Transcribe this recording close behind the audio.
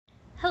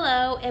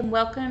Hello and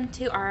welcome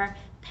to our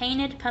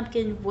painted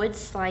pumpkin wood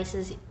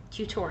slices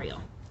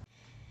tutorial.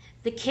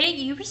 The kit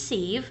you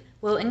receive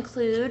will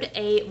include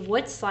a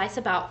wood slice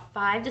about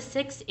 5 to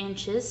 6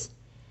 inches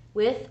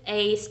with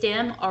a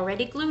stem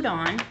already glued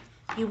on.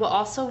 You will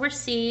also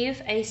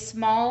receive a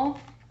small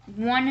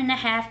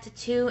 1.5 to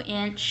 2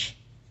 inch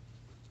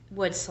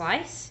wood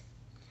slice.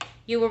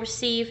 You will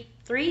receive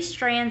 3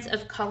 strands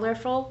of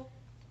colorful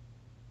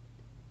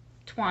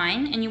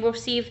twine, and you will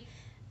receive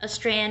a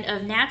strand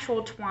of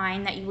natural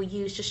twine that you will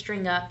use to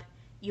string up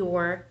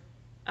your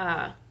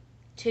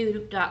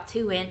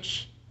 2.2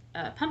 inch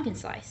pumpkin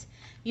slice.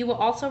 You will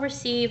also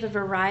receive a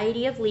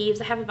variety of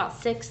leaves. I have about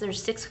 6.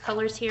 There's 6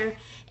 colors here,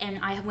 and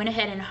I went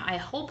ahead and I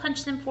hole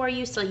punched them for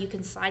you so you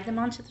can slide them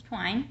onto the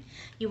twine.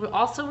 You will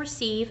also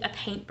receive a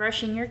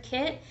paintbrush in your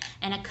kit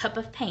and a cup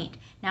of paint.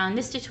 Now in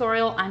this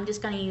tutorial, I'm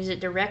just going to use it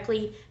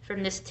directly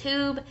from this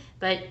tube,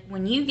 but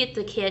when you get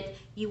the kit,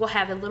 you will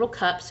have a little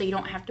cup so you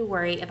don't have to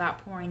worry about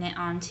pouring it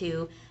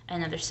onto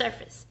another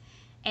surface.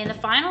 And the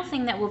final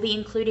thing that will be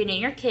included in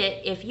your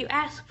kit, if you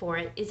ask for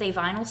it, is a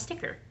vinyl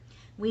sticker.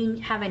 We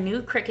have a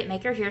new Cricut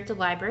maker here at the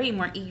library and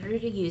we're eager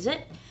to use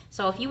it.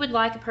 So if you would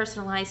like a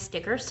personalized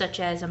sticker such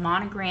as a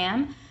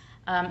monogram,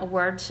 a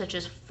word such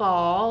as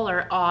fall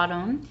or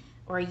autumn,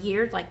 or a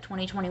year like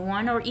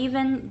 2021, or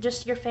even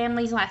just your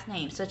family's last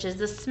name such as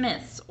the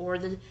Smiths or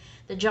the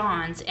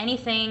Johns,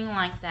 anything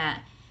like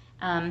that.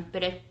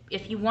 But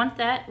if you want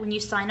that when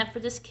you sign up for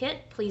this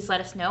kit, please let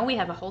us know. We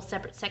have a whole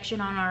separate section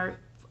on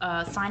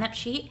our sign-up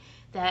sheet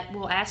that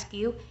will ask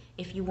you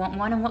if you want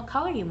one and what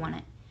color you want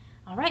it.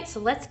 Alright, so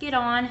let's get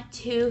on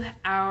to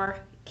our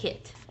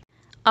kit.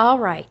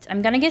 Alright,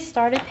 I'm going to get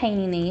started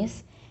painting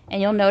these,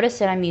 and you'll notice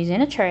that I'm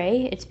using a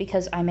tray. It's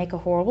because I make a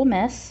horrible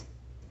mess.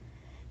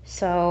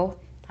 So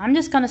I'm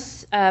just going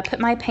to put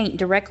my paint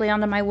directly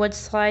onto my wood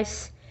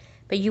slice,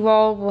 but you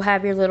all will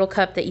have your little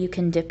cup that you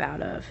can dip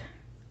out of.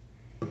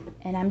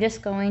 And I'm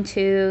just going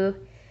to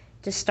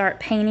just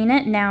start painting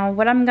it. Now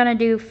what I'm going to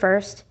do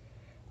first,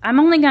 I'm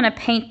only going to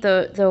paint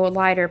the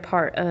lighter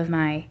part of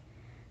my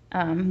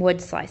wood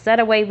slice.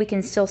 That way we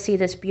can still see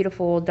this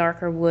beautiful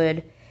darker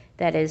wood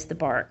that is the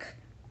bark.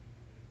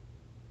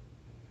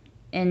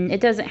 And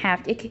it doesn't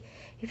have to,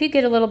 if you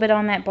get a little bit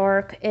on that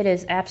bark, it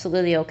is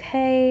absolutely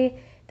okay.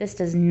 This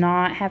does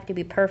not have to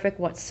be perfect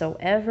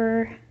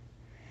whatsoever.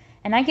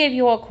 And I gave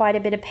you all quite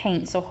a bit of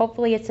paint, so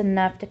hopefully it's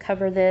enough to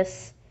cover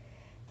this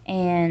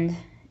and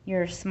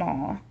your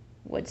small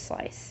wood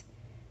slice.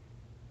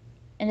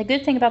 And the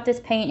good thing about this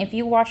paint, if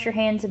you wash your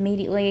hands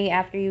immediately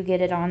after you get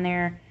it on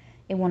there,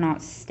 it will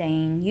not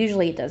stain.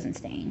 Usually it doesn't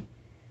stain.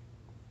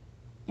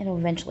 It'll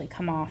eventually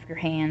come off your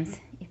hands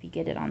if you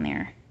get it on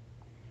there.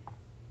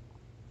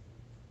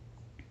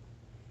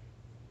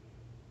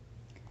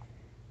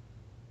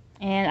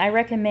 And I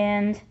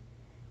recommend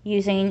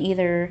using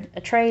either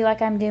a tray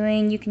like I'm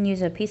doing. You can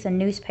use a piece of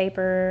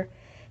newspaper,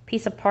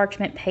 piece of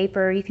parchment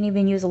paper. You can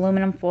even use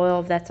aluminum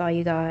foil if that's all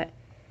you got,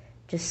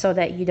 just so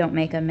that you don't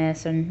make a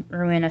mess and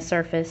ruin a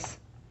surface.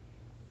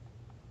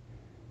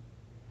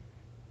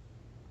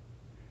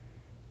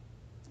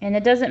 And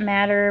it doesn't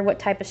matter what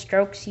type of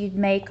strokes you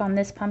make on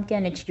this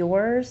pumpkin, it's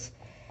yours.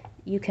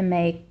 You can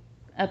make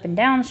up and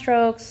down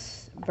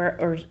strokes,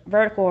 or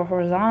vertical or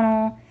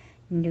horizontal.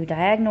 You can do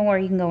diagonal, or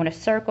you can go in a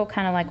circle,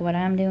 kind of like what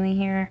I'm doing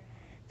here.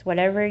 It's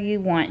whatever you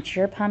want. It's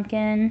your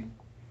pumpkin.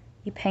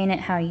 You paint it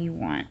how you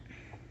want.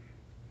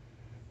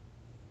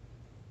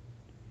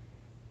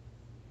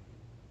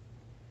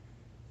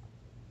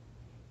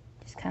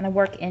 Just kind of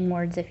work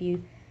inwards if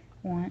you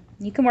want.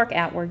 You can work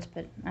outwards,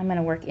 but I'm going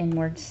to work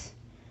inwards.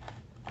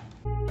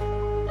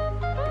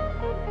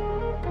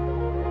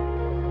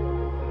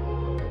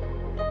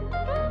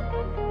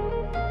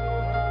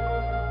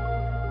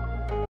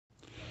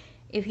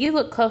 If you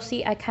look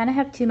closely, I kind of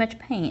have too much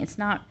paint. It's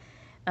not,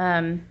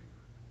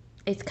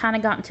 it's kind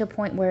of gotten to a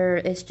point where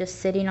it's just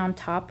sitting on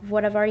top of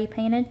what I've already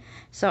painted.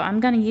 So I'm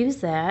going to use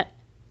that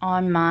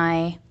on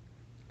my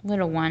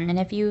little one. And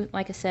if you,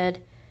 like I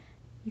said,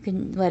 you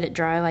can let it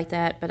dry like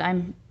that, but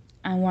I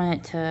want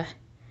it to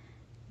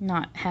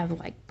not have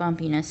like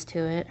bumpiness to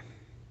it.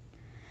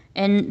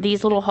 And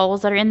these little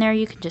holes that are in there,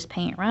 you can just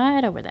paint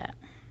right over that.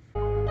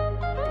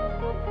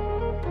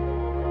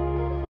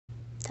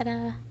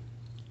 Ta-da!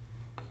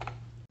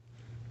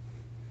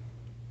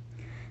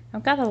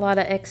 I've got a lot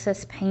of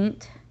excess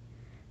paint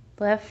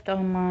left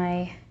on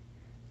my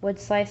wood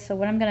slice, so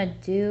what I'm going to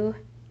do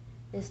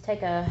is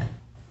take a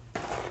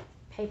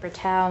paper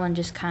towel and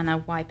just kind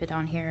of wipe it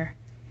on here.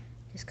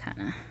 Just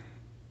kind of.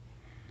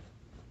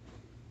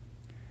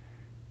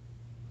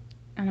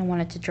 I don't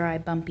want it to dry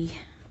bumpy.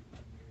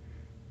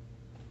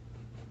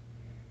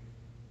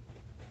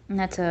 And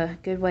that's a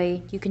good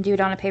way. You can do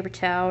it on a paper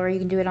towel, or you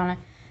can do it on a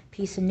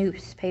piece of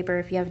newspaper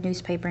if you have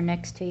newspaper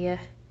next to you.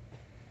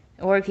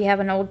 Or if you have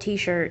an old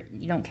t-shirt,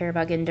 you don't care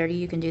about getting dirty,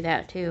 you can do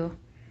that too.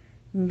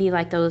 You can be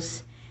like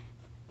those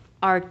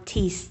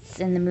artistes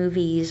in the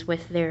movies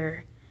with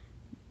their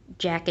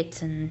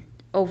jackets and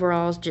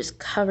overalls just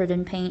covered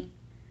in paint.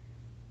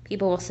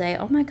 People will say,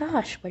 "Oh my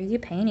gosh, what are you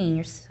painting?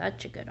 You're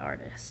such a good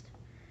artist."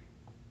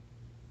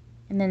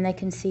 And then they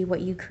can see what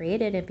you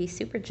created and be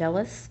super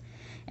jealous.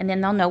 And then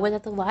they'll know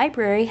that the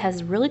library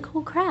has really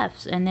cool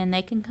crafts, and then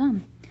they can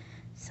come.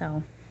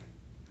 So,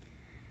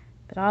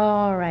 but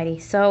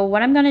alrighty. So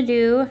what I'm gonna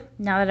do,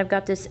 now that I've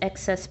got this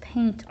excess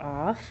paint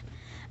off,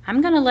 I'm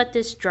gonna let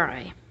this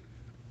dry.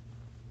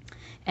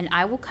 And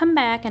I will come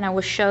back and I will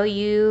show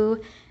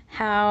you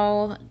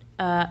how,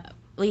 at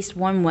least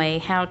one way,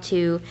 how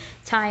to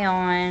tie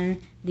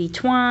on the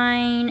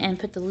twine and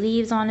put the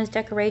leaves on as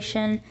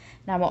decoration.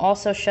 And I will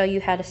also show you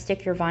how to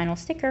stick your vinyl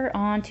sticker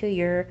onto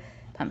your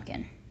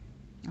pumpkin.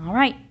 All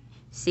right,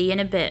 see you in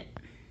a bit.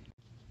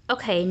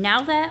 Okay,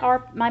 now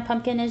that my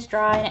pumpkin is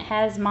dry and it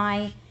has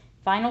my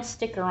vinyl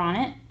sticker on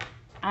it,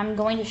 I'm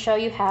going to show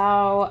you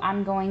how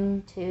I'm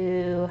going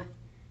to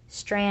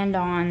strand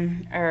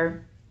on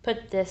or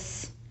put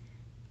this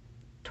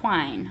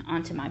twine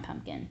onto my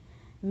pumpkin.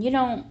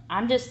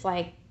 I'm just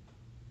like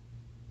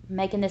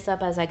making this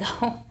up as I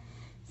go.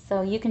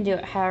 So you can do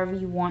it however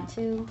you want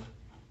to,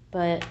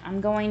 but I'm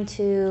going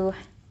to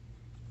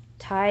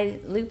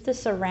loop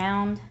this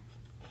around.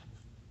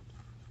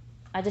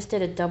 I just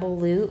did a double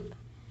loop,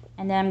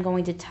 and then I'm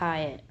going to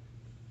tie it.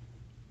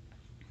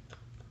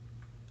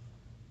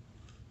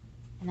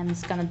 And I'm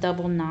just going to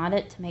double knot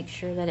it to make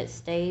sure that it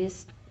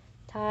stays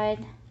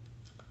tied.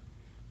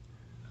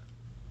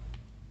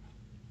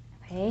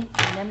 Okay,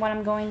 and then what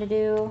I'm going to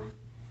do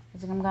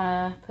is I'm going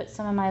to put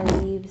some of my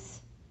leaves,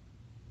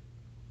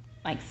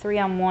 like three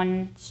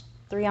on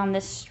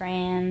this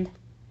strand.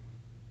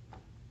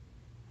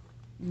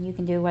 And you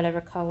can do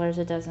whatever colors,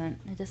 it just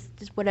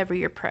whatever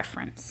your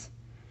preference.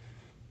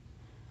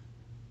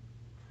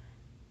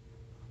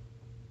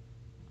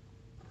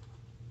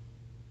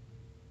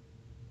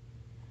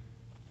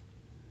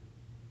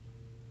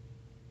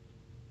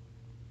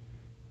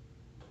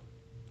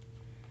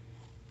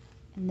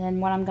 And then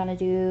what I'm gonna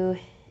do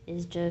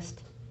is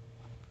just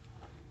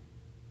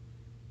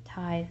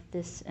tie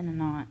this in a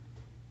knot.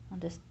 I'll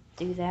just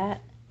do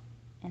that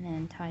and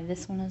then tie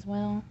this one as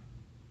well.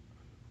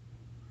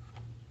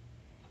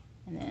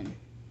 And then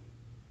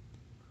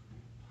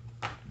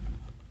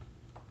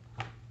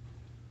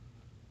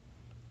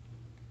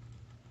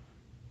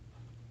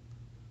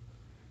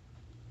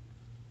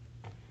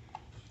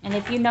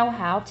if you know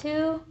how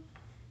to,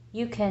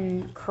 you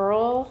can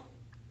curl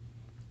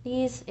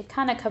these. It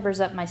kind of covers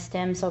up my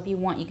stem, so if you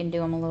want, you can do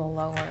them a little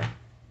lower.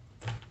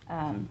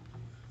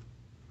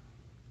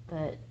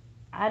 But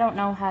I don't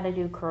know how to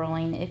do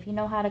curling. If you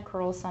know how to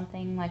curl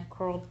something like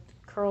curl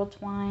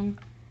twine,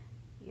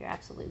 you're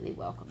absolutely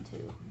welcome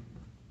to.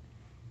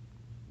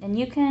 And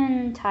you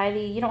can tie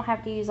you don't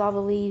have to use all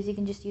the leaves, you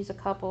can just use a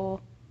couple.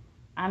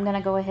 I'm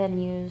gonna go ahead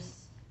and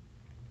use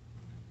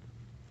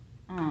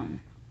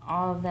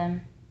all of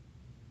them.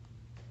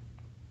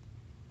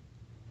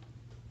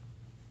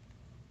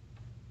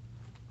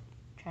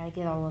 Try to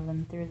get all of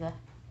them through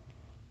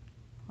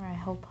where I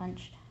hole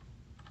punched.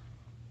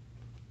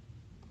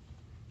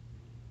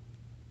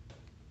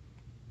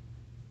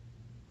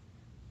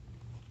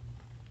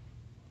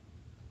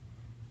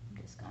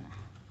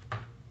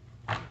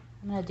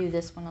 I'm gonna do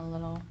this one a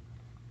little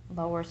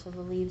lower so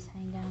the leaves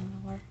hang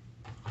down lower.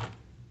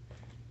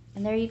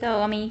 And there you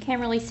go. I mean, you can't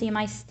really see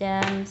my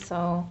stem,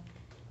 so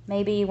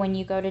maybe when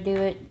you go to do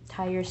it,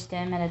 tie your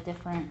stem at a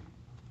different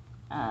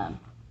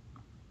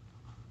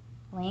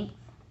length.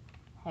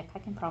 Heck, I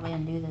can probably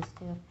undo this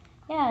too.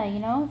 Yeah, you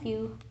know, if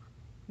you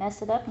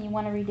mess it up and you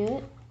want to redo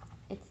it,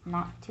 it's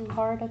not too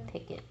hard to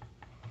pick it.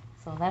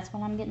 So that's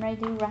what I'm getting ready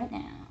to do right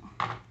now.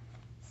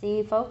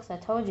 See, folks, I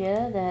told you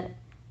that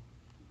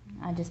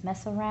I just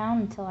mess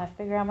around until I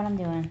figure out what I'm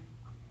doing.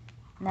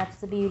 And that's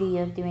the beauty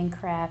of doing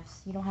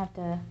crafts. You don't have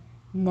to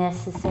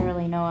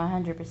necessarily know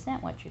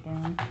 100% what you're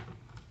doing.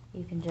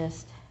 You can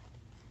just...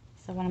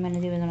 So what I'm going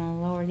to do is I'm going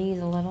to lower these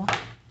a little.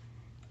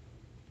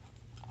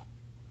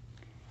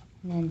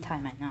 And then tie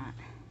my knot.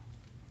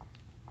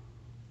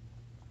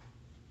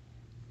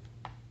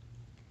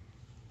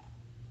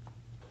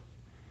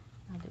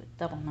 I'll do a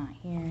double knot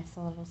here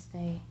so it'll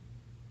stay.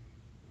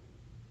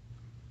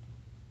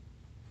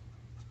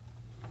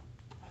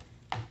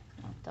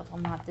 I'll double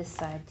knot this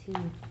side too.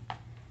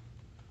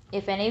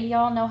 If any of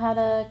y'all know how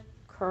to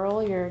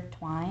curl your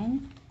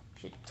twine,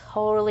 you should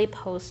totally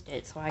post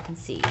it so I can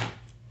see.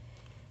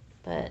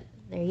 But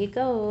there you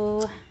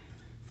go.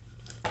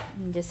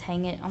 And just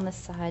hang it on the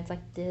sides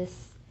like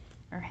this,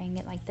 or hang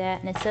it like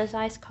that, and it says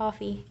iced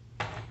coffee.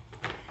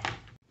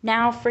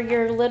 Now for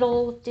your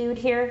little dude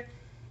here,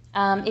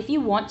 if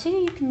you want to,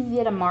 you can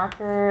get a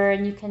marker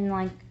and you can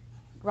like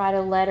write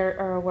a letter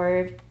or a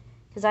word,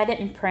 because I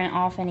didn't print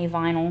off any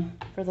vinyl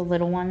for the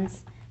little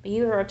ones, but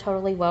you are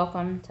totally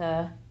welcome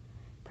to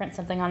print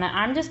something on it.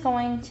 I'm just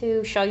going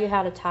to show you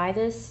how to tie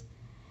this.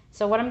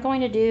 So what I'm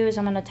going to do is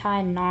I'm going to tie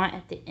a knot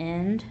at the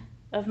end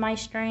of my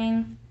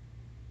string.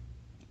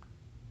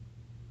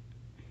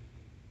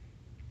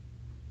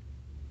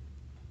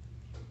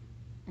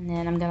 And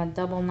then I'm going to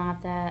double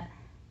knot that.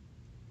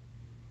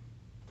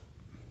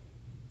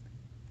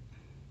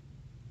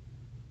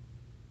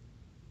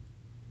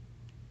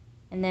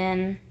 And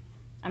then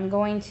I'm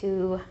going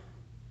to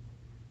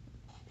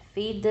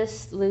feed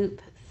this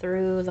loop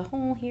through the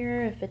hole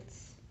here if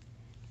it's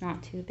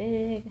not too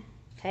big.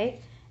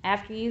 Okay,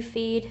 after you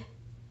feed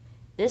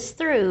this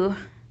through,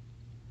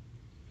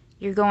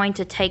 you're going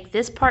to take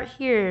this part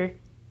here,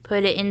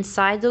 put it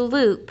inside the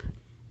loop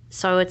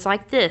so it's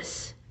like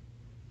this.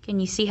 Can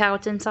you see how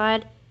it's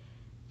inside?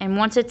 And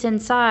once it's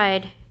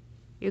inside,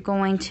 you're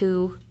going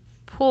to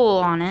pull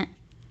on it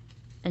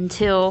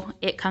until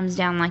it comes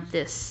down like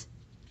this.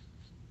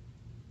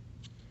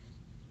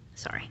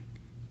 Sorry,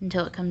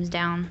 until it comes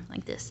down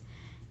like this.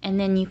 And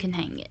then you can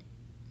hang it.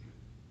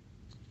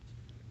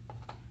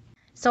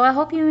 So I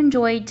hope you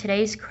enjoyed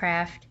today's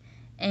craft.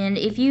 And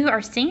if you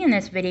are seeing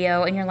this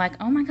video and you're like,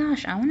 oh my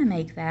gosh, I want to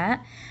make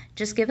that,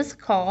 just give us a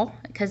call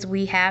because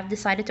we have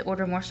decided to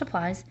order more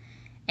supplies.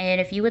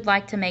 And if you would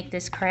like to make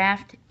this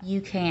craft,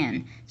 you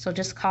can. So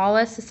just call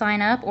us to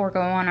sign up or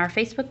go on our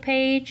Facebook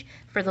page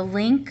for the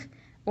link,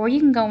 or you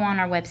can go on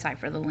our website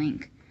for the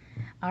link.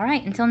 All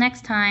right, until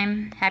next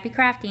time, happy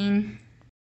crafting.